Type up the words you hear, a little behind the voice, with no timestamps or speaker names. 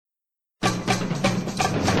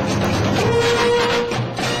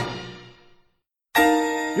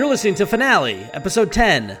You're listening to Finale, Episode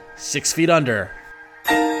 10, 6 Feet Under.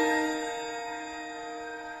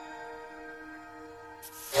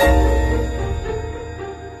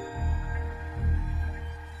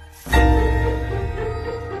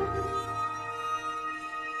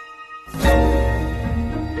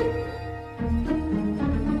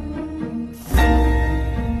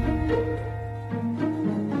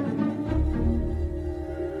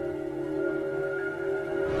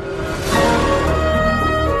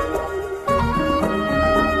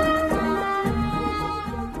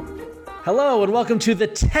 Hello and welcome to the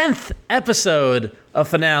 10th episode of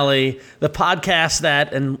Finale, the podcast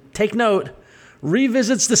that, and take note,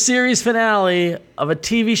 revisits the series finale of a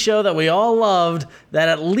TV show that we all loved that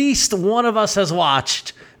at least one of us has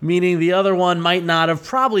watched, meaning the other one might not have,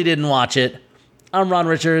 probably didn't watch it. I'm Ron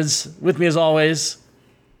Richards, with me as always,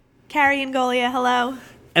 Carrie Angolia, hello.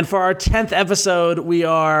 And for our 10th episode, we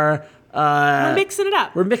are... we're mixing it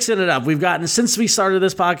up. We're mixing it up. We've gotten, since we started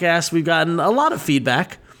this podcast, we've gotten a lot of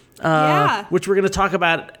feedback. Which we're going to talk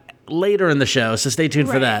about later in the show, so stay tuned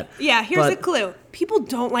for that. Yeah, here's a clue. People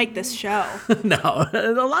don't like this show. No,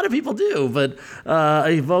 a lot of people do, but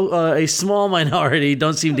a small minority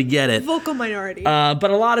don't seem to get it. Vocal minority.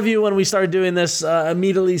 But a lot of you, when we started doing this,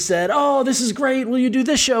 immediately said, oh, this is great, will you do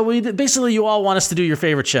this show? Basically, you all want us to do your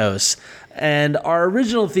favorite shows. And our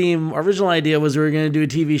original idea was we were going to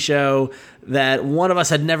do a TV show that one of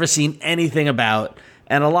us had never seen anything about.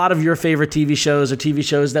 And a lot of your favorite TV shows are TV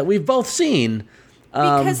shows that we've both seen.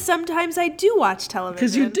 Because sometimes I do watch television.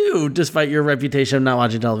 Because you do, despite your reputation of not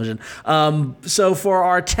watching television. So for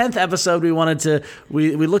our 10th episode, we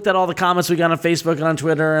looked at all the comments we got on Facebook and on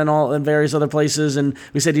Twitter and various other places, and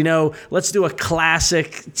we said, let's do a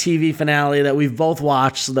classic TV finale that we've both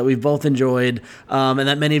watched, so that we've both enjoyed, and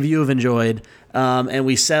that many of you have enjoyed. And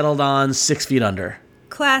we settled on 6 Feet Under.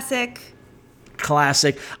 Classic.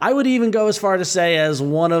 I would even go as far to say as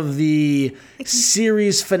one of the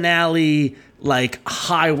series finale,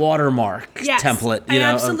 high watermark template. I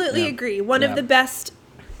absolutely agree. One of the best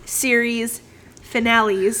series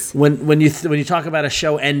finales. When you talk about a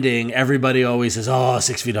show ending, everybody always says, "Oh,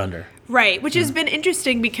 6 Feet Under." Right, which has been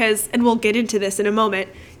interesting because, and we'll get into this in a moment.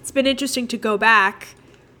 It's been interesting to go back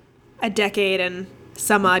a decade and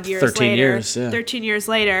some odd years 13 years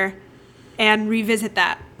later, and revisit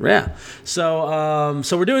that. Yeah. So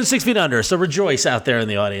we're doing 6 Feet Under. So rejoice out there in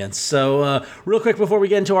the audience. So real quick before we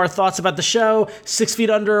get into our thoughts about the show, 6 Feet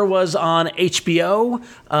Under was on HBO.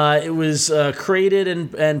 It was created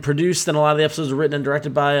and produced, and a lot of the episodes were written and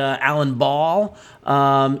directed by Alan Ball.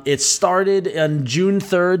 It started on June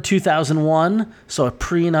 3rd, 2001, so a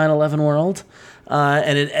pre-9/11 world.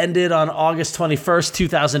 And it ended on August 21st,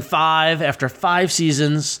 2005, after 5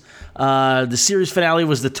 seasons. The series finale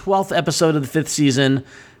was the 12th episode of the 5th season,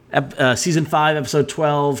 season 5, episode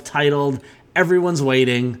 12, titled "Everyone's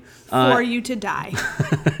Waiting." For you to die.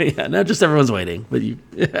 Yeah, not just everyone's waiting, but you.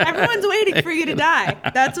 Everyone's waiting for you to die.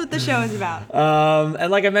 That's what the show is about.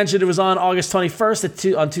 And like I mentioned, it was on August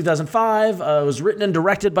 21st on 2005. It was written and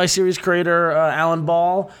directed by series creator Alan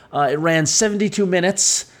Ball. It ran 72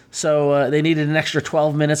 minutes. So they needed an extra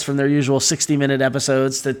 12 minutes from their usual 60-minute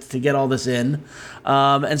episodes to get all this in.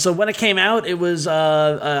 And so when it came out, it was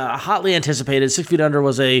hotly anticipated. 6 Feet Under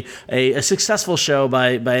was a successful show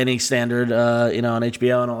by any standard, on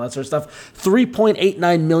HBO and all that sort of stuff.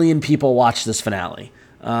 3.89 million people watched this finale.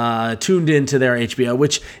 Tuned into their HBO,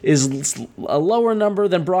 which is a lower number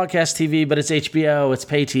than broadcast TV, but it's HBO, it's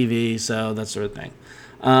pay TV, so that sort of thing.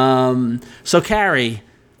 So Carrie.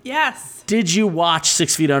 Yes. Did you watch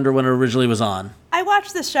 6 Feet Under when it originally was on? I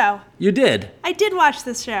watched this show. You did? I did watch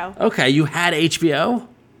this show. Okay, you had HBO?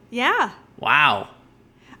 Yeah. Wow.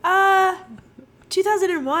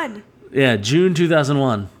 2001. Yeah, June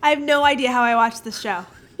 2001. I have no idea how I watched this show.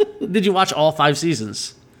 Did you watch all 5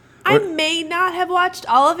 seasons? I may not have watched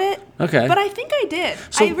all of it. Okay. But I think I did.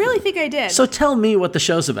 I really think I did. So tell me what the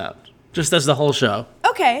show's about, just as the whole show.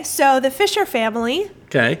 Okay, so the Fisher family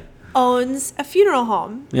owns a funeral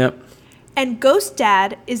home. Yep. And Ghost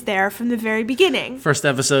Dad is there from the very beginning. First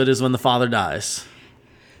episode is when the father dies.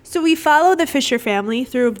 So we follow the Fisher family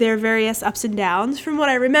through their various ups and downs. From what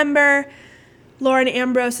I remember, Lauren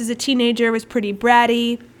Ambrose as a teenager was pretty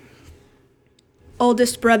bratty.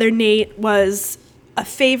 Oldest brother Nate was a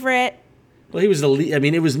favorite. Well, he was the lead. I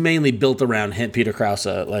mean, it was mainly built around him, Peter Krause.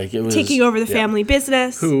 It was taking over the family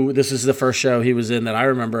business. This is the first show he was in that I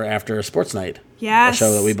remember after Sports Night. Yes. A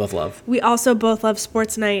show that we both love. We also both love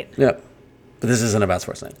Sports Night. Yep. But this isn't about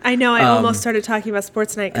Sports Night. I know. I almost started talking about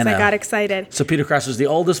Sports Night because I know. got excited. So Peter Krause was the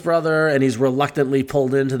oldest brother, and he's reluctantly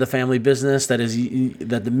pulled into the family business. That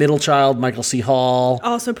the middle child, Michael C. Hall.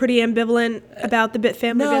 Also pretty ambivalent about the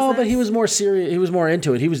family business. No, but he was more serious. He was more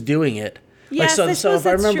into it. He was doing it. Yes, I suppose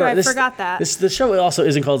that's true. I forgot that. The show also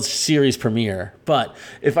isn't called series premiere, but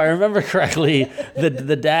if I remember correctly,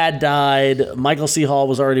 the dad died. Michael C. Hall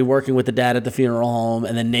was already working with the dad at the funeral home,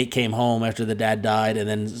 and then Nate came home after the dad died,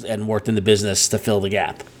 and worked in the business to fill the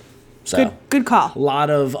gap. So good call. A lot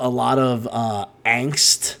of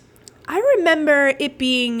angst. I remember it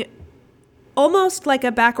being almost like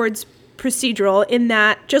a backwards procedural in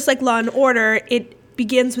that, just like Law and Order, it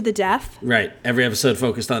begins with a death. Right. Every episode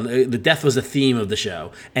focused on the death was the theme of the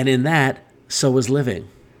show, and in that, so was living.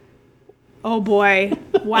 Oh boy!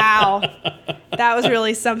 Wow, that was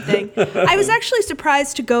really something. I was actually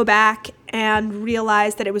surprised to go back and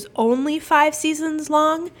realize that it was only 5 seasons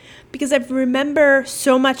long, because I remember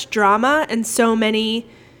so much drama and so many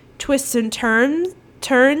twists and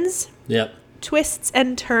turns. Yep. Twists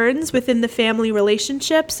and turns within the family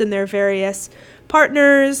relationships and their various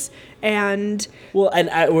partners. And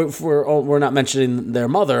we're not mentioning their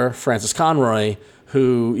mother, Frances Conroy,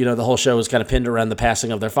 who, the whole show was kind of pinned around the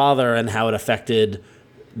passing of their father and how it affected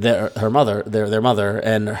their mother,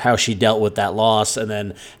 and how she dealt with that loss, and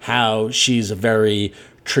then how she's a very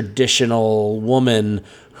traditional woman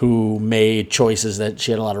who made choices that she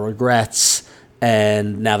had a lot of regrets.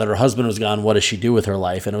 And now that her husband was gone, what does she do with her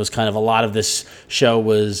life? And it was kind of a lot of this show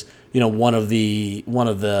was, one of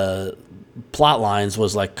the plot lines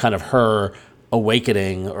was like kind of her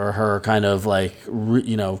awakening, or her kind of like,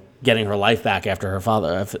 getting her life back after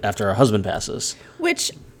her husband passes.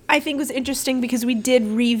 Which I think was interesting because we did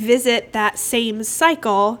revisit that same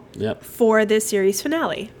cycle for the series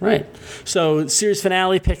finale. Right. So series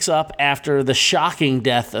finale picks up after the shocking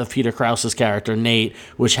death of Peter Krause's character, Nate,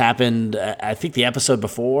 which happened, I think, the episode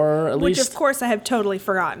before, at least. Which, of course, I have totally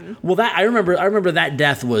forgotten. Well, I remember that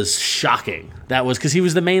death was shocking. That was because he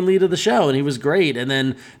was the main lead of the show, and he was great. And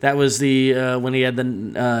then that was the when he had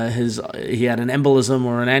he had an embolism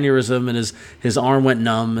or an aneurysm, and his arm went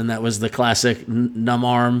numb, and that was the classic numb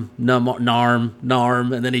arm.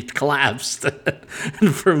 Narm, and then he collapsed.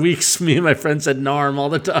 And for weeks, me and my friend said Narm all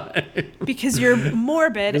the time. Because you're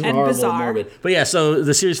morbid and horrible, bizarre. Morbid. But yeah, so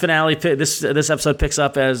the series finale, this episode picks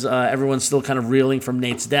up as everyone's still kind of reeling from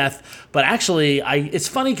Nate's death. But actually, it's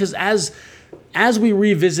funny because as we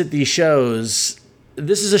revisit these shows,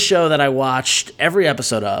 this is a show that I watched every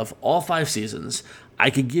episode of, all 5 seasons. I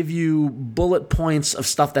could give you bullet points of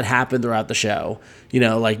stuff that happened throughout the show.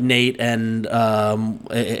 Like Nate and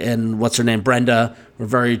what's her name, Brenda, were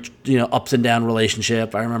very ups and down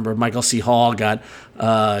relationship. I remember Michael C. Hall got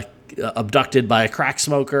abducted by a crack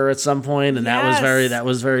smoker at some point, and that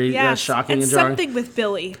was very shocking and jarring. Something with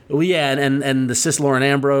Billy. Well, yeah, and the sis Lauren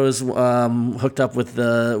Ambrose hooked up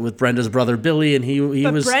with Brenda's brother Billy, and he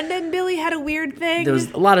was. But Brenda and Billy had a weird thing. There was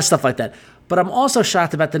a lot of stuff like that. But I'm also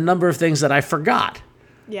shocked about the number of things that I forgot.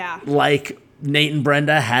 Yeah. Like Nate and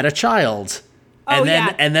Brenda had a child.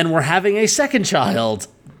 And then we're having a second child.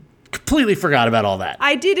 Completely forgot about all that.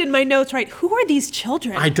 I did in my notes write, who are these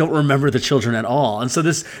children? I don't remember the children at all. And so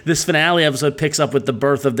this finale episode picks up with the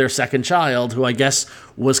birth of their second child, who I guess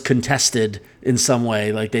was contested in some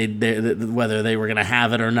way, like they whether they were going to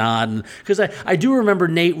have it or not. And because I do remember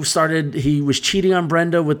Nate he was cheating on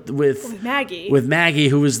Brenda with Maggie. With Maggie,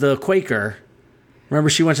 who was the Quaker. Remember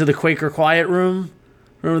she went to the Quaker quiet room?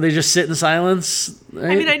 Remember they just sit in silence?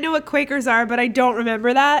 Right? I mean, I know what Quakers are, but I don't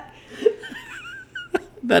remember that.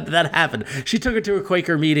 That happened. She took her to a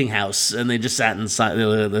Quaker meeting house, and they just sat inside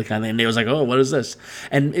the kind of. And they was like, "Oh, what is this?"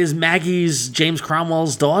 And is Maggie's James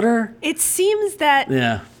Cromwell's daughter? It seems that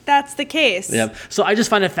that's the case. Yeah. So I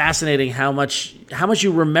just find it fascinating how much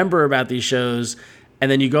you remember about these shows, and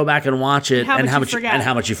then you go back and watch it, and how much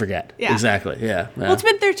you forget. Yeah. Exactly. Yeah. Well, it's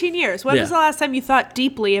been 13 years. When was the last time you thought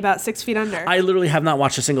deeply about 6 Feet Under? I literally have not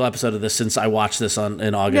watched a single episode of this since I watched this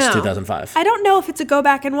in August 2005. I don't know if it's a go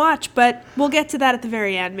back and watch, but we'll get to that at the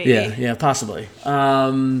very end, maybe. Yeah, possibly.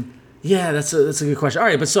 Yeah, that's a good question. All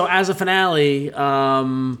right, but so as a finale,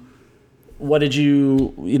 what did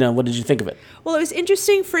you think of it? Well, it was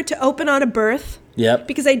interesting for it to open on a birth. Yep.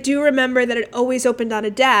 Because I do remember that it always opened on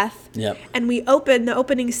a death. Yep. And the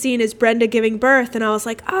opening scene is Brenda giving birth, and I was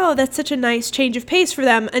like, oh, that's such a nice change of pace for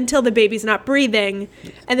them until the baby's not breathing.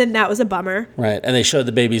 And then that was a bummer. Right. And they showed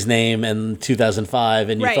the baby's name in 2005,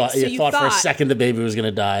 and you thought for a second the baby was going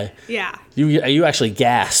to die. Yeah. You actually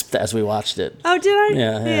gasped as we watched it. Oh, did I?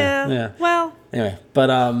 Yeah. Well. Anyway, but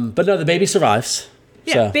no, the baby survives.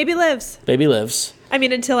 Yeah, so, baby lives. Baby lives. I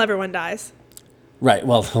mean, until everyone dies. Right.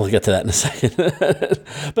 Well, we'll get to that in a second.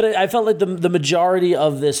 But I felt like the majority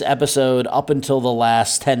of this episode, up until the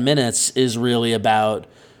last 10 minutes, is really about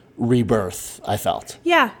rebirth, I felt.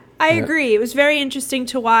 Yeah, I agree. It was very interesting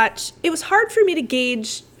to watch. It was hard for me to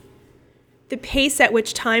gauge the pace at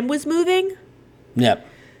which time was moving. Yep.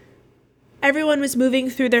 Everyone was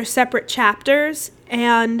moving through their separate chapters,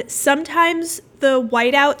 and sometimes the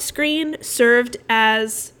whiteout screen served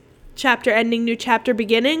as chapter ending, new chapter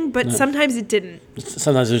beginning, but sometimes it didn't.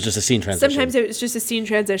 Sometimes it was just a scene transition. Sometimes it was just a scene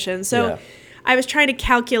transition. So Yeah. I was trying to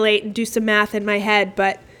calculate and do some math in my head,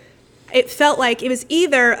 but it felt like it was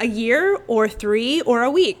either a year or 3 or a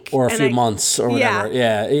week. Or a few months or whatever.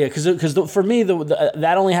 Yeah. Because for me,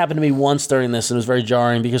 that only happened to me once during this, and it was very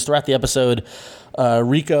jarring because throughout the episode,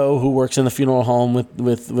 Rico, who works in the funeral home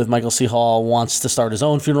with Michael C. Hall, wants to start his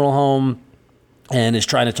own funeral home and is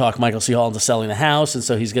trying to talk Michael C. Hall into selling the house. And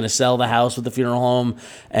so he's going to sell the house with the funeral home.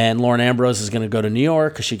 And Lauren Ambrose is going to go to New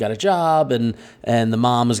York because she got a job. And the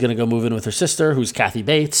mom is going to go move in with her sister, who's Kathy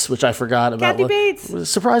Bates, which I forgot about. Kathy Bates.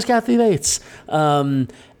 Surprise Kathy Bates.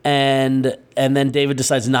 And then David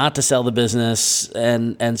decides not to sell the business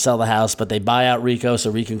and sell the house, but they buy out Rico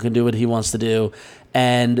so Rico can do what he wants to do.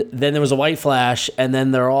 And then there was a white flash, and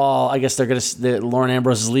then Lauren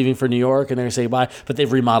Ambrose is leaving for New York, and they're going to say goodbye, but they've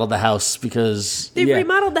remodeled the house because... They've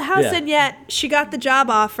remodeled the house, and yet she got the job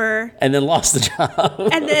offer. And then lost the job.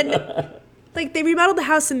 And then... Like, they remodeled the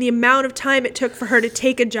house in the amount of time it took for her to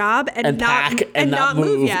take a job and not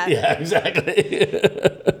move yet. Yeah, exactly.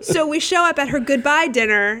 So we show up at her goodbye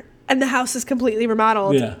dinner, and the house is completely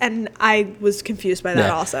remodeled. Yeah. And I was confused by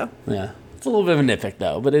that also. Yeah. It's a little bit of a nitpick,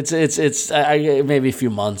 though, but it's maybe a few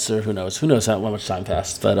months or who knows how much time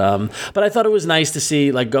passed. But I thought it was nice to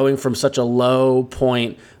see, like, going from such a low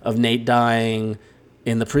point of Nate dying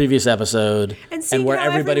in the previous episode and where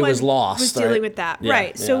everybody was lost. Was dealing with that. Yeah,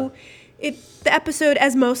 right. yeah. So the episode,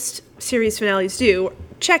 as most series finales do,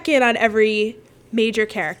 check in on every major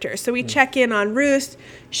character. So we check in on Ruth.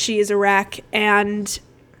 She is a wreck and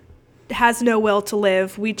has no will to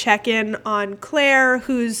live. We check in on Claire,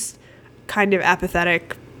 who's kind of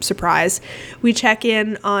apathetic. Surprise. We check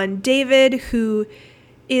in on David, who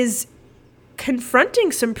is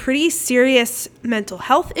confronting some pretty serious mental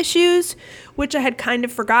health issues, which I had kind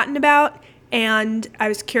of forgotten about. And I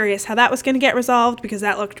was curious how that was going to get resolved because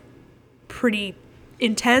that looked pretty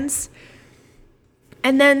intense.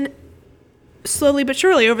 And then slowly but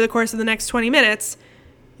surely over the course of the next 20 minutes,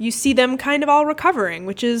 you see them kind of all recovering,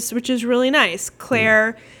 which is really nice.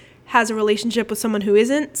 Claire has a relationship with someone who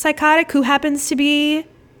isn't psychotic, who happens to be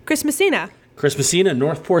Chris Messina. Chris Messina,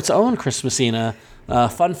 Northport's own Chris Messina.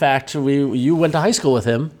 Fun fact, you went to high school with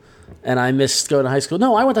him, and I missed going to high school.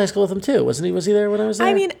 No, I went to high school with him too. Wasn't he? Was he there when I was there?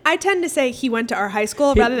 I mean, I tend to say he went to our high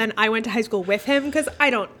school rather than I went to high school with him because I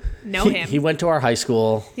don't know him. He went to our high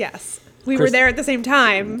school. Yes. We were there at the same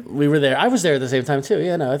time. We were there. I was there at the same time too.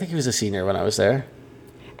 Yeah, no, I think he was a senior when I was there.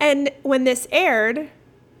 And when this aired,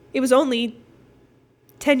 it was only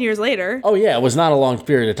 10 years later. Oh yeah, it was not a long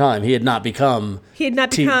period of time. He had not become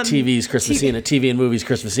TV's Chris Messina, TV and movies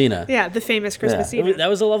Chris Messina. Yeah, the famous Chris Messina. That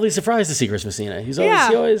was a lovely surprise to see Chris Messina. He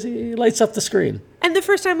lights up the screen. And the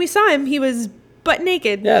first time we saw him, he was butt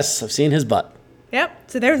naked. Yes, I've seen his butt.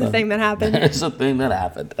 Yep. So there's a thing that happened. There's a thing that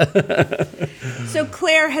happened. So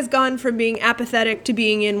Claire has gone from being apathetic to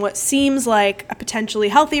being in what seems like a potentially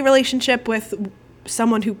healthy relationship with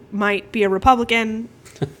someone who might be a Republican.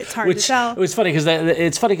 It's hard to tell. It was funny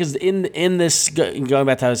because in this, going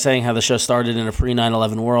back to how I was saying how the show started in a pre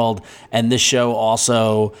 9/11 world, and this show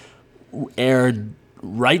also aired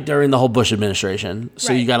right during the whole Bush administration.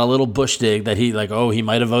 So you got a little Bush dig that he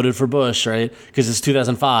might have voted for Bush, right? Because it's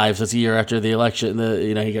 2005, so it's a year after the election.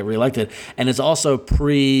 He got reelected, and it's also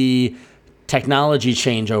technology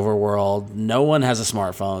changeover world. No one has a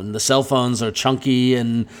smartphone. The cell phones are chunky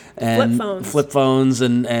and flip phones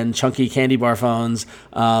and chunky candy bar phones.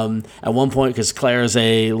 At one point, because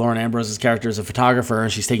Lauren Ambrose's character is a photographer,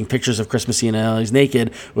 and she's taking pictures of Chris Messina. He's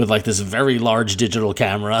naked with like this very large digital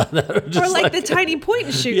camera. Or like the tiny point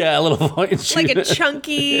and shoot. Yeah, a little point and shoot. Like a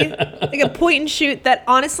chunky, like a point and shoot that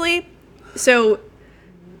honestly, so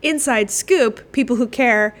inside scoop, people who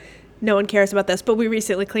care, no one cares about this, but we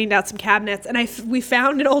recently cleaned out some cabinets, and we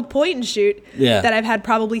found an old point and shoot that I've had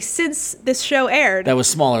probably since this show aired. That was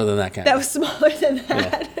smaller than that camera. That was smaller than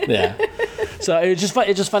that. Yeah. So it's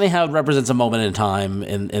just funny how it represents a moment in time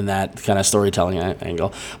in that kind of storytelling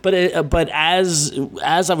angle. But as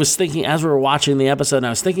I was thinking, as we were watching the episode, and I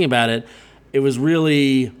was thinking about it, it was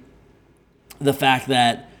really the fact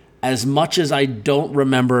that as much as I don't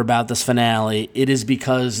remember about this finale, it is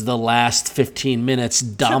because the last 15 minutes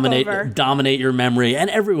dominate your memory and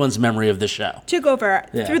everyone's memory of the show. Took over.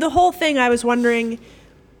 Yeah. Through the whole thing, I was wondering,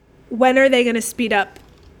 when are they going to speed up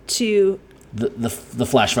to The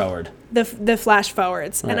flash forward. the flash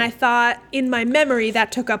forwards? Right. And I thought, in my memory,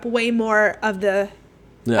 that took up way more of the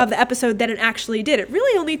episode than it actually did. It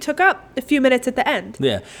really only took up a few minutes at the end.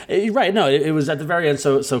 Yeah, right. No, it was at the very end.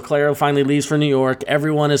 So Claire finally leaves for New York.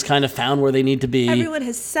 Everyone has kind of found where they need to be. Everyone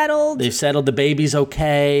has settled. They've settled. The baby's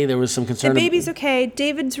okay. There was some concern. The baby's okay.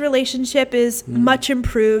 David's relationship is much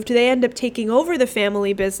improved. They end up taking over the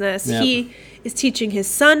family business. Yep. He is teaching his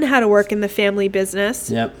son how to work in the family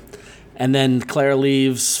business. Yep. And then Claire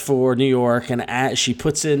leaves for New York, and she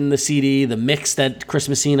puts in the CD, the mix that Chris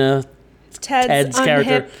Messina, Ted's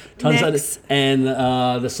character, and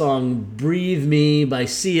the song "Breathe Me" by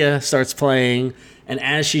Sia starts playing. And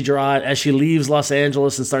as she leaves Los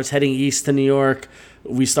Angeles and starts heading east to New York,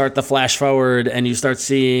 we start the flash forward, and you start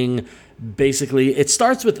seeing. Basically, it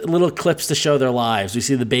starts with little clips to show their lives. We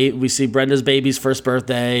see Brenda's baby's first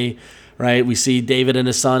birthday, right? We see David and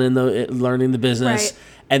his son learning the business. Right.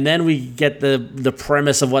 And then we get the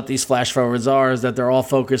premise of what these flash forwards are, is that they're all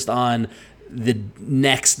focused on the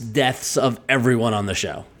next deaths of everyone on the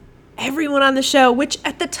show. Everyone on the show, which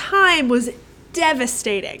at the time was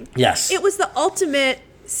devastating. Yes. It was the ultimate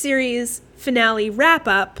series finale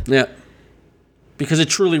wrap-up. Yeah. Because it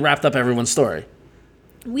truly wrapped up everyone's story.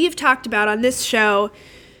 We've talked about on this show,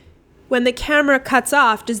 when the camera cuts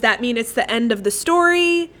off, does that mean it's the end of the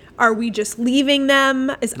story? Are we just leaving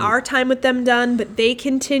them? Is our time with them done, but they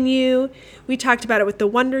continue? We talked about it with the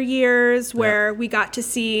Wonder Years, where we got to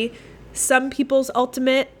see some people's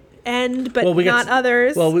ultimate end, but not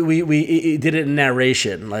others. Well, we did it in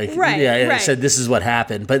narration, like I said this is what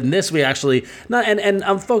happened. But in this, we actually and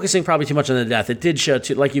I'm focusing probably too much on the death. It did show,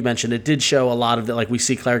 like you mentioned, it did show a lot of like we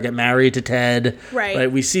see Claire get married to Ted.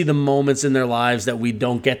 Right. We see the moments in their lives that we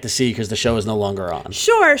don't get to see because the show is no longer on.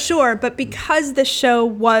 Sure, but because the show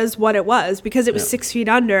was what it was, because it was 6 feet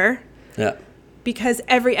under. Yeah. Because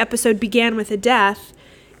every episode began with a death,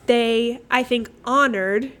 they, I think,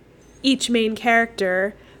 honored each main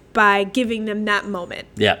character by giving them that moment.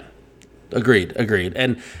 Yeah. Agreed.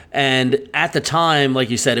 And at the time, like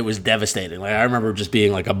you said, it was devastating. Like I remember just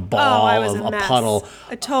being like a ball of a puddle.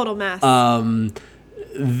 A total mess.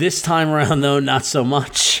 This time around, though, not so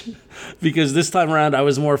much. Because this time around, I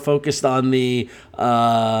was more focused on the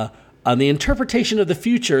interpretation of the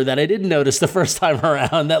future that I didn't notice the first time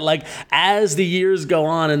around. That like as the years go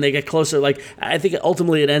on and they get closer, like I think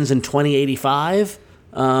ultimately it ends in 2085.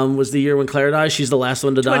 Was the year when Claire dies. She's the last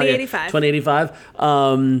one to die. 2085.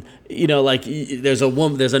 Like there's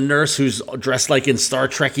a nurse who's dressed like in Star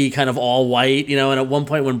Trek-y, kind of all white, and at one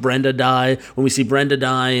point when we see Brenda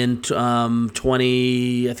die in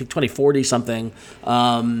 2040 something,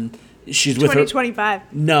 she's with 2025.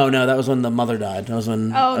 No, that was when the mother died. That was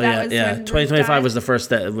when. Oh, that was when 2025 was the first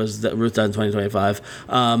that Ruth died in 2025.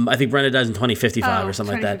 I think Brenda dies in 2055 or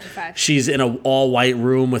something like that. She's in an all white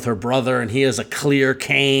room with her brother, and he has a clear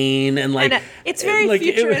cane, and like it's very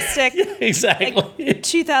futuristic. Exactly. Like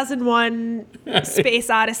 2001 Space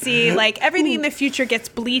Odyssey. Like everything in the future gets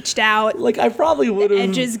bleached out. Like I probably would have.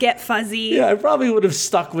 Edges get fuzzy. Yeah, I probably would have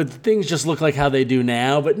stuck with things just look like how they do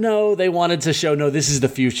now, but no, they wanted to show this is the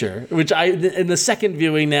future. Which in the second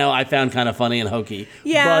viewing now I found kind of funny and hokey.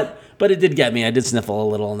 Yeah. But it did get me. I did sniffle a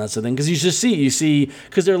little and that sort of thing because you see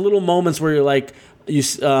because there are little moments where you're like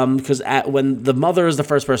because when the mother is the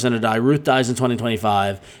first person to die, Ruth dies in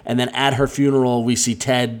 2025, and then at her funeral we see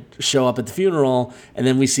Ted show up at the funeral, and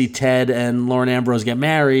then we see Ted and Lauren Ambrose get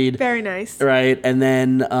married. Very nice. Right, and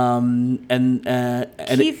then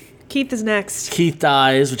Keith is next. Keith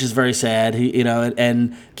dies, which is very sad.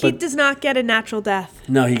 Keith does not get a natural death.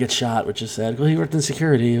 No, he gets shot, which is sad. Well, he worked in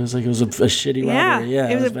security. It was a shitty robbery. Yeah,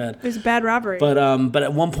 it was bad. It was a bad robbery. But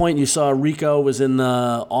at one point you saw Rico was in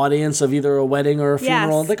the audience of either a wedding or a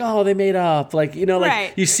funeral. Yes. Like, they made up. Like,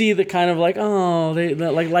 right. You see the kind of like,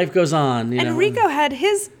 like life goes on. And Rico had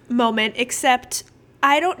his moment, except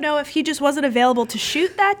I don't know if he just wasn't available to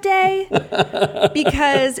shoot that day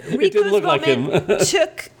because Rico's moment like him.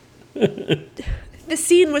 took. The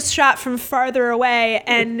scene was shot from farther away,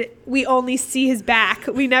 and we only see his back.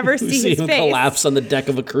 We never see his him face. Collapse on the deck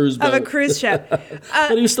of a cruise boat. Of a cruise ship.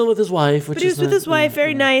 But he was still with his wife. But he was with his wife.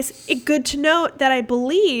 Very nice. Good to note that I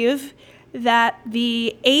believe that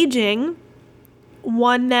the aging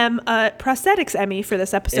won them a prosthetics Emmy for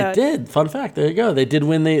this episode. It did. Fun fact. There you go. They did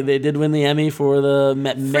win the Emmy for the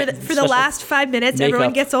for the last 5 minutes. Makeup.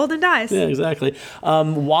 Everyone gets old and dies. Yeah, exactly.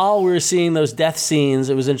 While we were seeing those death scenes,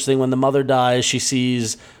 it was interesting when the mother dies. She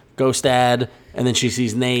sees Ghost Dad, and then she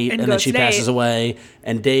sees Nate, and then Ghost she passes Nate. away.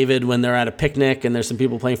 And David, when they're at a picnic and there's some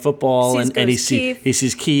people playing football, Sees and he Ghost Keith. he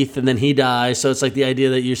sees Keith, and then he dies. So it's like the idea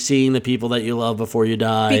that you're seeing the people that you love before you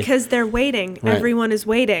die. Because they're waiting. Right. Everyone is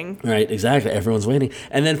waiting. Right, exactly. Everyone's waiting.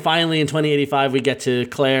 And then finally in 2085, we get to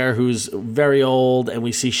Claire, who's very old, and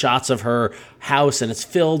we see shots of her house, and it's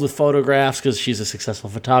filled with photographs because she's a successful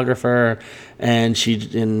photographer, and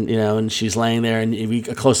and she's laying there, and we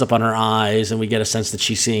a close up on her eyes, and we get a sense that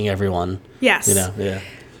she's seeing everyone. Yes. Yeah.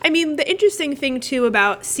 I mean, the interesting thing, too,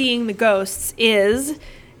 about seeing the ghosts is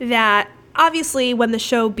that obviously when the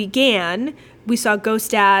show began, we saw Ghost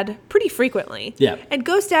Dad pretty frequently. Yeah. And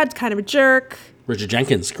Ghost Dad's kind of a jerk. Richard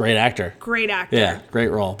Jenkins, great actor. Great actor. Yeah, great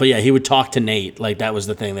role. But yeah, he would talk to Nate. Like, that was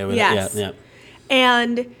the thing. They would, Yes. Yeah.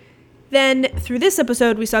 And then through this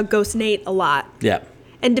episode, we saw Ghost Nate a lot. Yeah.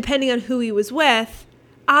 And depending on who he was with,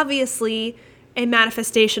 obviously a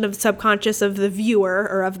manifestation of the subconscious of the viewer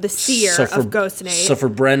or of the seer of Ghost Nate. So for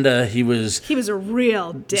Brenda, he was a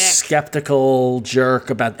real dick. skeptical jerk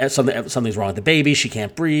about something's wrong with the baby. She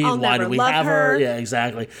can't breathe. I'll Why never do we love have her? Yeah,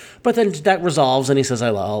 exactly. But then that resolves, and he says,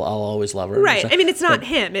 "I'll always love her." Right. So- I mean, it's not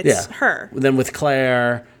him. It's her. Then with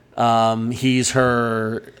Claire, he's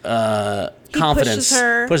her confidence.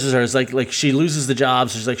 pushes her. It's like she loses the job.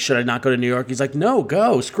 So she's like, "Should I not go to New York?" He's like, "No,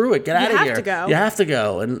 go. Screw it. Get out of here. have to go. You have to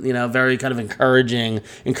go." And very kind of encouraging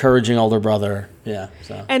older brother. Yeah.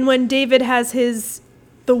 So. And when David has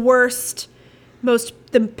the worst,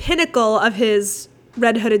 the pinnacle of his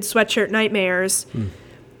red hooded sweatshirt nightmares,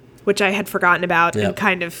 which I had forgotten about and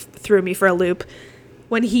kind of threw me for a loop,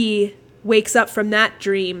 when he wakes up from that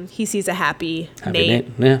dream, he sees a happy Nate.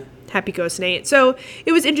 Yeah. Happy Ghost Nate. So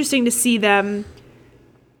it was interesting to see them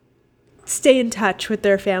stay in touch with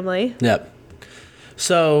their family. Yep.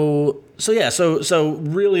 So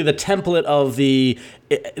really the template of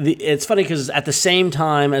it's funny because at the same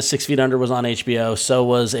time as 6 Feet Under was on HBO, so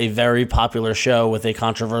was a very popular show with a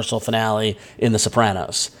controversial finale in The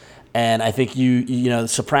Sopranos. And I think The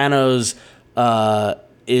Sopranos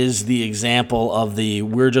is the example of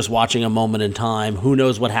we're just watching a moment in time. Who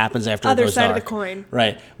knows what happens after Other it goes side dark. of the coin.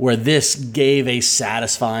 Right. Where this gave a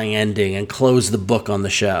satisfying ending and closed the book on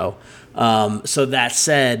the show. So that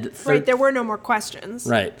said... Right, there were no more questions.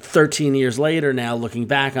 Right. 13 years later now, looking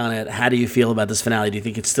back on it, how do you feel about this finale? Do you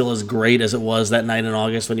think it's still as great as it was that night in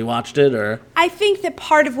August when you watched it? Or I think that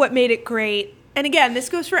part of what made it great, and again, this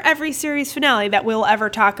goes for every series finale that we'll ever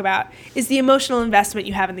talk about, is the emotional investment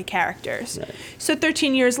you have in the characters. Right. So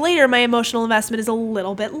 13 years later, my emotional investment is a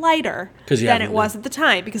little bit lighter than it was at the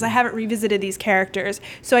time because I haven't revisited these characters.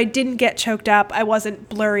 So I didn't get choked up. I wasn't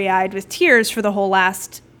blurry-eyed with tears for the whole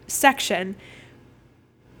last section.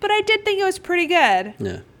 But I did think it was pretty good.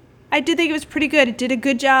 Yeah. I did think it was pretty good. It did a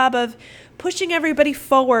good job of pushing everybody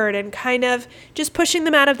forward and kind of just pushing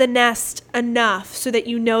them out of the nest enough so that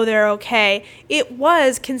they're okay. It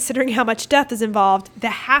was, considering how much death is involved, the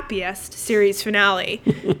happiest series finale.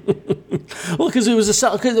 Well, because it was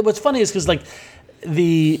because what's funny is because like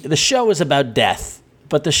the show is about death,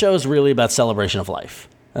 but the show is really about celebration of life.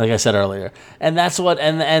 Like I said earlier, and that's what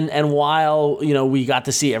and while we got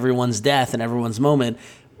to see everyone's death and everyone's moment,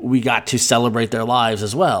 we got to celebrate their lives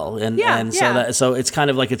as well. So it's kind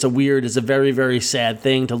of like it's a very, very sad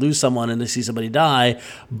thing to lose someone and to see somebody die,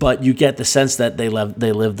 but you get the sense that they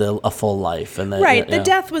lived a full life. And the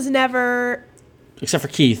death was never... Except for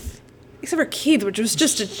Keith, which was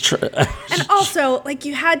just and also, like,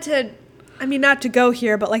 you had to... I mean, not to go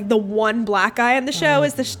here, but like the one black guy on the show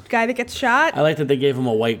is the guy that gets shot. I like that they gave him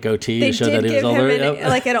a white goatee to show that he was older.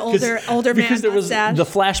 Like an older man because there was mustache. The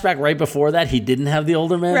flashback right before that, he didn't have the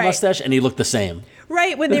older man mustache, and he looked the same.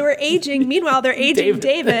 Right, when they were aging. Meanwhile, they're aging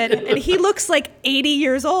David, and he looks like 80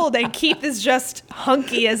 years old, and Keith is just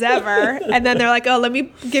hunky as ever. And then they're like, "Oh, let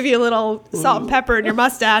me give you a little salt and pepper in your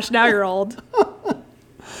mustache. Now you're old."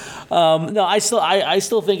 No, I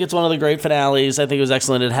still think it's one of the great finales. I think it was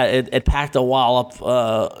excellent. It packed a wallop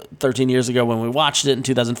 13 years ago when we watched it in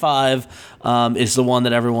 2005. It's the one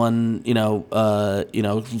that everyone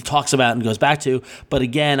talks about and goes back to. But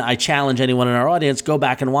again, I challenge anyone in our audience, go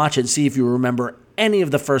back and watch it and see if you remember any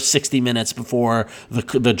of the first 60 minutes before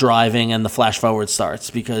the driving and the flash forward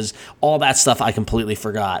starts, because all that stuff I completely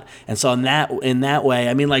forgot. And so in that way,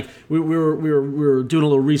 I mean, like we were doing a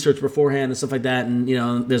little research beforehand and stuff like that, and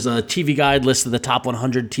there's a TV Guide list of the top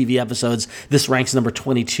 100 TV episodes. This ranks number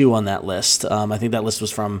 22 on that list. I think that list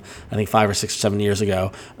was from 5 or 6 or 7 years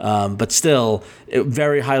ago, but still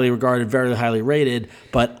very highly regarded, very highly rated.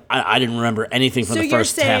 But I didn't remember anything from the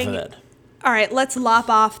first half of it. All right, let's lop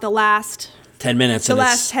off the last 10 minutes. The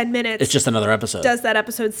last 10 minutes. It's just another episode. Does that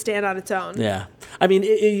episode stand on its own? Yeah. I mean,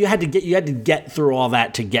 you had to get through all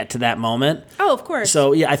that to get to that moment. Oh, of course.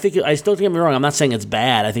 So yeah, I still don't get me wrong. I'm not saying it's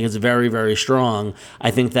bad. I think it's very, very strong.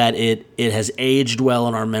 I think that it has aged well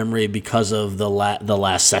in our memory because of the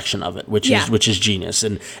last section of it, which is genius.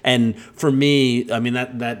 And for me, I mean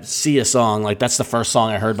that Sia song, like that's the first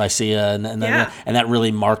song I heard by Sia, and that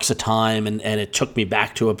really marks a time, and it took me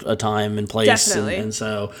back to a time and place. Definitely. And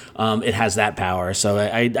so it has that power. So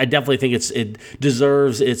I definitely think it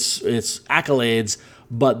deserves its accolades.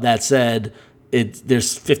 But that said,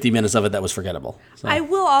 there's 50 minutes of it that was forgettable. So. I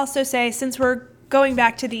will also say, since we're going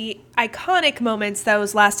back to the iconic moments,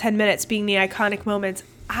 those last 10 minutes being the iconic moments,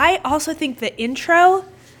 I also think the intro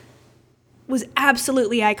was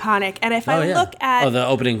absolutely iconic. And if I look at... the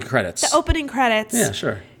opening credits. The opening credits. Yeah,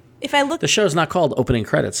 sure. If I look... The show's not called Opening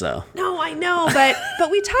Credits, though. No, I know,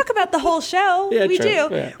 but we talk about the whole show. Yeah, we true. do.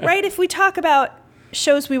 Yeah. Right? If we talk about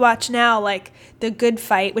shows we watch now, like The Good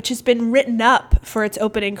Fight, which has been written up for its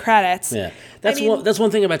opening credits. Yeah, that's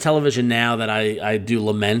one thing about television now that I do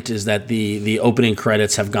lament, is that the opening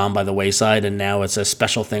credits have gone by the wayside, and now it's a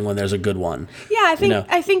special thing when there's a good one. Yeah,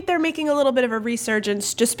 I think they're making a little bit of a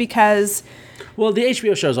resurgence just because. Well, the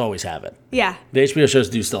HBO shows always have it. Yeah. The HBO shows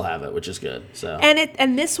do still have it, which is good. So.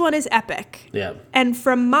 And this one is epic. Yeah. And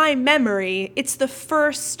from my memory, it's the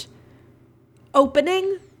first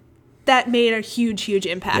opening that made a huge, huge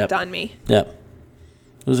impact on me. Yep.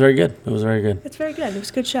 It was very good. It's very good. It was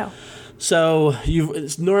a good show. So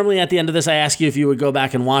normally at the end of this, I ask you if you would go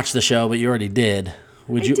back and watch the show, but you already did.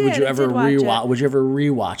 Would you ever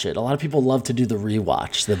rewatch it? A lot of people love to do the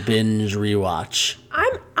rewatch, the binge rewatch.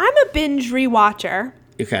 I'm a binge rewatcher.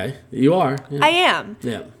 Okay, you are. Yeah. I am.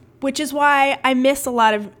 Yeah. Which is why I miss a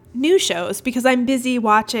lot of new shows, because I'm busy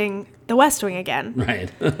watching The West Wing again.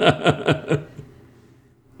 Right.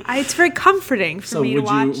 It's very comforting for me to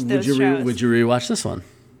watch those shows. Would you rewatch this one?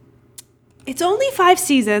 It's only 5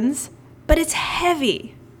 seasons, but it's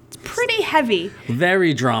heavy. It's pretty heavy.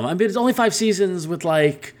 Very drama. I mean, it's only 5 seasons with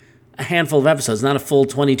like a handful of episodes, not a full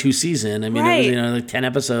 22 season. I mean, it was like 10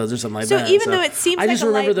 episodes or something like that. So even though it seems like a light I just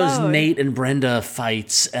remember those load. Nate and Brenda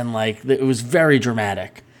fights, and like it was very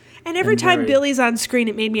dramatic. And every time Billy's on screen,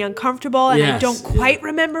 it made me uncomfortable, and I don't quite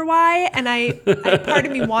remember why. And part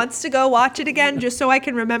of me wants to go watch it again just so I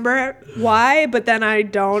can remember why, but then I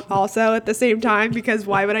don't also at the same time, because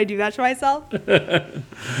why would I do that to myself?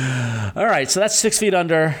 All right, so that's 6 Feet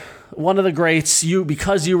Under, one of the greats.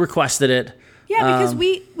 Because you requested it. Yeah, because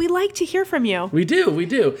we like to hear from you. We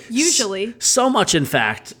do. Usually. So much, in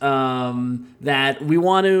fact, that we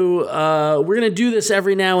want to, we're going to do this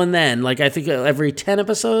every now and then. Like, I think every 10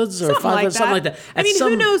 episodes or 5 episodes, something like that. I mean,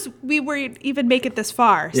 who knows we would even make it this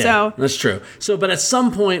far. Yeah, so that's true. So, but at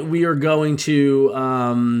some point we are going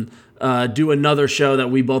to do another show that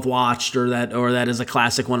we both watched, or that is a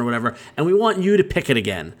classic one or whatever, and we want you to pick it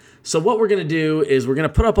again. So what we're going to do is we're going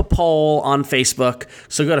to put up a poll on Facebook.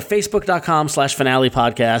 So go to facebook.com/finale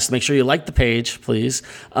podcast. Make sure you like the page, please.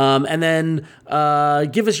 And then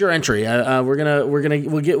give us your entry.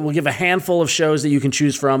 We'll give a handful of shows that you can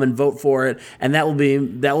choose from and vote for it. And that will be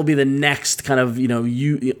the next kind of,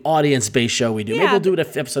 audience-based show we do. Yeah. Maybe we'll do it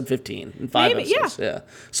at episode 15 in 5 episodes. Yeah.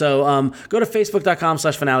 So go to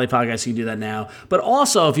facebook.com/finale podcast. You can do that now. But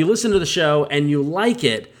also, if you listen to the show and you like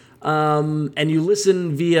it, and you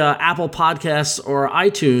listen via Apple Podcasts or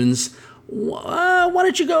iTunes, why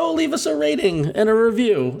don't you go leave us a rating and a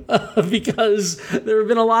review? Because there have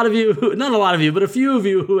been a few of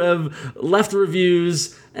you who have left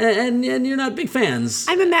reviews, and you're not big fans.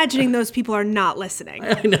 I'm imagining those people are not listening.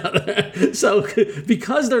 I know. So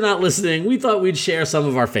because they're not listening, we thought we'd share some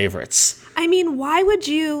of our favorites. I mean, why would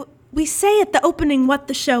you... We say at the opening what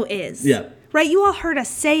the show is. Yeah. Right? You all heard us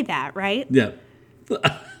say that, right? Yeah.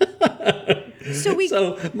 So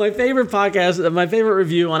my favorite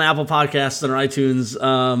review on Apple Podcasts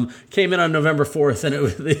and came in on November 4th, and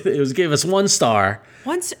it gave us 1 star.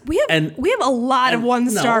 We have a lot of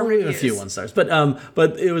 1-star reviews. We have a few 1 stars, but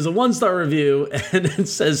it was a 1-star review, and it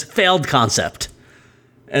says failed concept.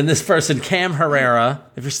 And this person, Cam Herrera,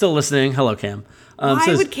 if you're still listening, hello Cam.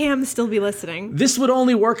 Why would Cam still be listening? This would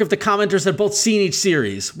only work if the commenters had both seen each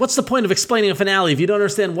series. What's the point of explaining a finale if you don't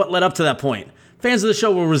understand what led up to that point? Fans of the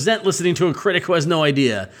show will resent listening to a critic who has no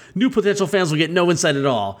idea. New potential fans will get no insight at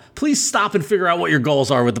all. Please stop and figure out what your goals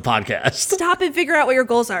are with the podcast. Stop and figure out what your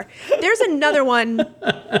goals are. There's another one.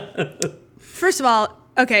 First of all,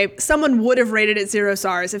 okay, someone would have rated it 0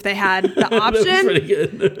 stars if they had the option. That's pretty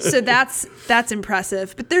good. So that's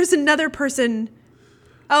impressive. But there's another person.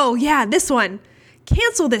 Oh, yeah, this one.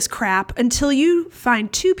 cancel this crap until you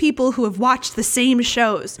find two people who have watched the same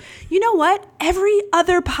shows. You know what? Every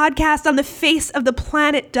other podcast on the face of the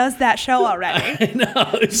planet does that show already. I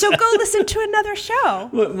know. So go listen to another show.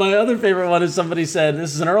 My other favorite one is somebody said,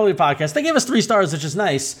 this is an early podcast. They gave us 3 stars, which is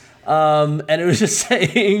nice. And it was just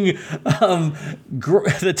saying,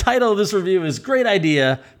 the title of this review is Great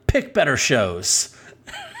Idea, Pick Better Shows.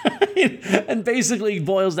 And basically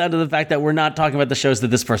boils down to the fact that we're not talking about the shows that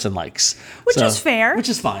this person likes. Which is fair. Which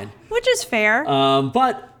is fine. Which is fair.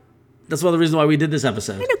 But that's one of the reasons why we did this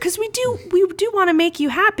episode. I know, because we do want to make you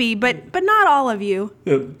happy, but not all of you.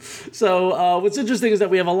 So what's interesting is that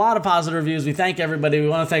we have a lot of positive reviews. We thank everybody. We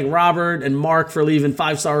want to thank Robert and Mark for leaving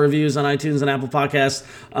 5-star reviews on iTunes and Apple Podcasts.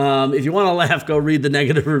 If you want to laugh, go read the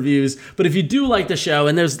negative reviews. But if you do like the show,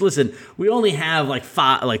 and listen, we only have like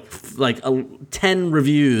 10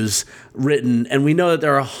 reviews written, and we know that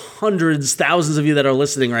there are hundreds, thousands of you that are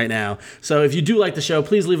listening right now. So if you do like the show,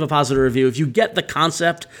 please leave a positive review. If you get the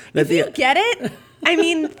concept that you get it, I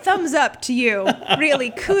mean, thumbs up to you.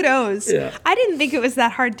 Really, kudos. Yeah. I didn't think it was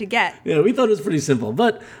that hard to get. Yeah, we thought it was pretty simple,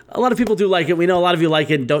 but a lot of people do like it. We know a lot of you like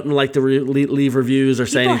it, don't like to leave reviews or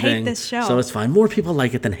say anything. People hate this show. So it's fine. More people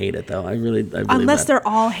like it than hate it, though. I believe Unless that. they're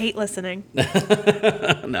all hate listening.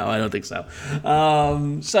 No, I don't think so.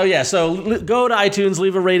 So go to iTunes,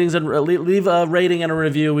 leave a rating and a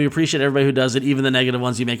review. We appreciate everybody who does it, even the negative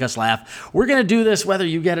ones. You make us laugh. We're going to do this whether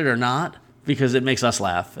you get it or not, because it makes us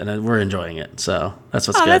laugh, and we're enjoying it. So that's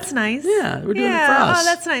what's good. Oh, that's nice. Yeah, we're doing it for us. Oh,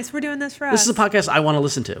 that's nice. We're doing this for us. This is a podcast I want to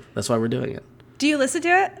listen to. That's why we're doing it. Do you listen to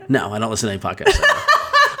it? No, I don't listen to any podcasts.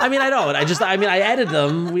 I mean, I don't. I edit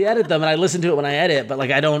them. We edit them, and I listen to it when I edit. But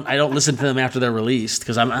I don't listen to them after they're released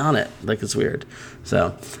because I'm on it. It's weird.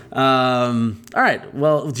 So, all right.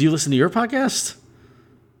 Well, do you listen to your podcast?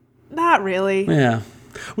 Not really. Yeah.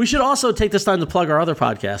 We should also take this time to plug our other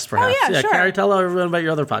podcast, perhaps. Oh, yeah, sure. Carrie, tell everyone about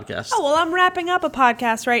your other podcast. Oh, well, I'm wrapping up a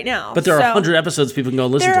podcast right now. But there are 100 episodes people can go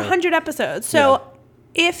listen to. There are 100 episodes. So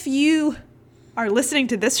if you are listening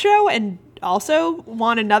to this show and also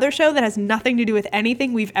want another show that has nothing to do with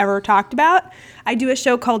anything we've ever talked about, I do a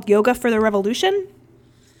show called Yoga for the Revolution.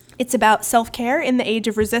 It's about self-care in the age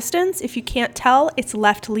of resistance. If you can't tell, it's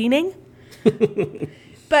left-leaning.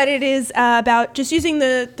 But it is about just using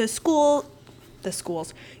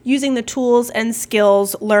using the tools and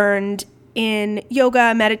skills learned in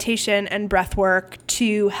yoga, meditation, and breath work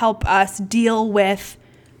to help us deal with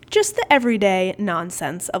just the everyday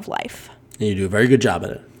nonsense of life. And you do a very good job at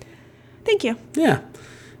it. Thank you. Yeah.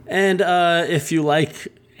 And if you like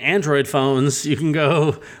Android phones, you can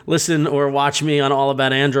go listen or watch me on All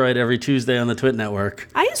About Android every Tuesday on the Twit Network.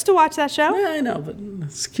 I used to watch that show. Yeah, I know, but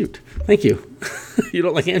it's cute. Thank you. You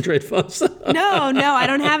don't like Android phones? No, I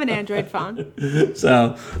don't have an Android phone.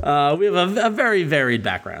 So we have a very varied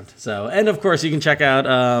background. So, and of course, you can check out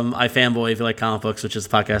iFanboy if you like comic books, which is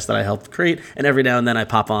the podcast that I helped create. And every now and then I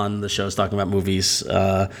pop on the shows talking about movies,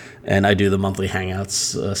 and I do the monthly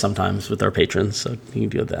hangouts sometimes with our patrons. So you can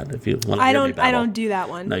do that if you want to. I don't do that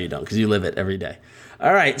one. No, you don't, because you live it every day.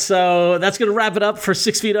 All right, so that's going to wrap it up for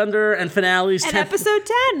 6 Feet Under and Finale's and episode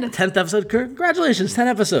 10. 10th episode. Congratulations, 10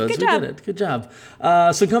 episodes. Good job. We did it. Good job.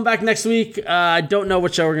 So come back next week. I don't know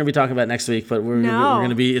what show we're going to be talking about next week, but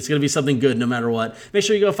it's going to be something good no matter what. Make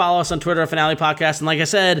sure you go follow us on Twitter at Finale Podcast. And like I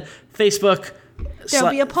said, Facebook. There'll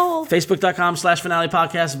be a poll. Facebook.com/Finale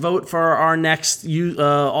Podcast. Vote for our next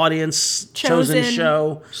audience chosen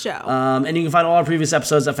show. And you can find all our previous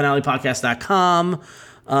episodes at FinalePodcast.com.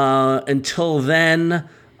 Until then,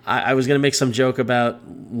 I was going to make some joke about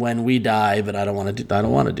when we die, but I don't want to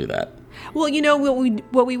do that. Well, you know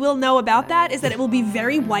what we will know about that is that it will be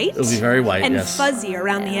very white. It'll be very white and fuzzy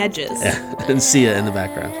around the edges. Yeah. And Sia in the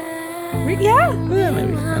background. Yeah. Yeah,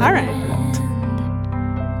 maybe. All right.